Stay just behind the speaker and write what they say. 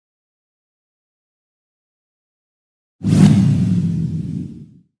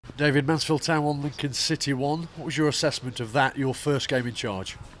David, Mansfield Town 1, Lincoln City 1. What was your assessment of that, your first game in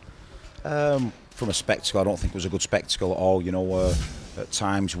charge? From a spectacle, I don't think it was a good spectacle at all. At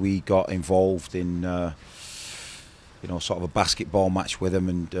times we got involved in, sort of a basketball match with them,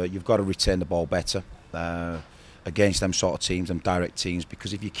 and you've got to retain the ball better against them sort of teams, them direct teams,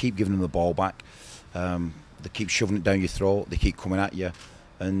 because if you keep giving them the ball back, they keep shoving it down your throat, they keep coming at you,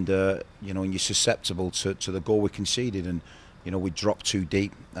 and and you're susceptible to the goal we conceded, and we dropped too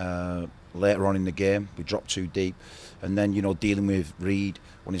deep later on in the game. We dropped too deep, and then dealing with Reed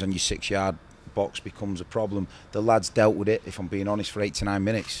when he's on your 6-yard box becomes a problem. The lads dealt with it, if I'm being honest, for 8 to 9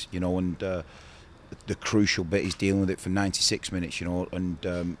 minutes, and the crucial bit is dealing with it for 96 minutes,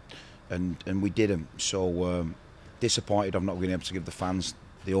 and we didn't. So disappointed I've not been able to give the fans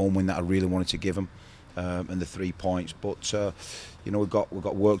the home win that I really wanted to give them, and the 3 points. But we've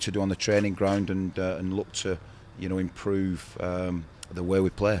got work to do on the training ground, and look to improve the way we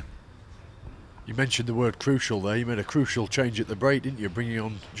play. You mentioned the word crucial there. You made a crucial change at the break, didn't you? Bringing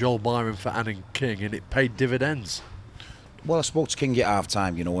on Joel Byron for Annan King, and it paid dividends. Well, I spoke to Kingy at half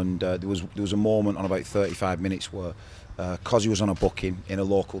time, and there was a moment on about 35 minutes where Cosy was on a booking in a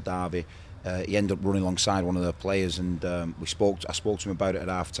local derby. He ended up running alongside one of their players, and I spoke to him about it at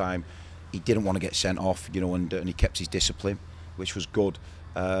half time. He didn't want to get sent off, and he kept his discipline, which was good.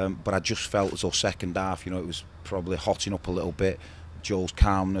 But I just felt as though second half, it was probably hotting up a little bit. Joel's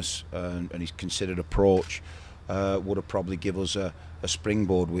calmness and his considered approach would have probably given us a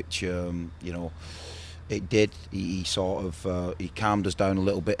springboard, which it did. He sort of he calmed us down a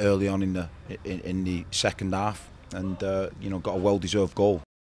little bit early on in the second half, and got a well-deserved goal.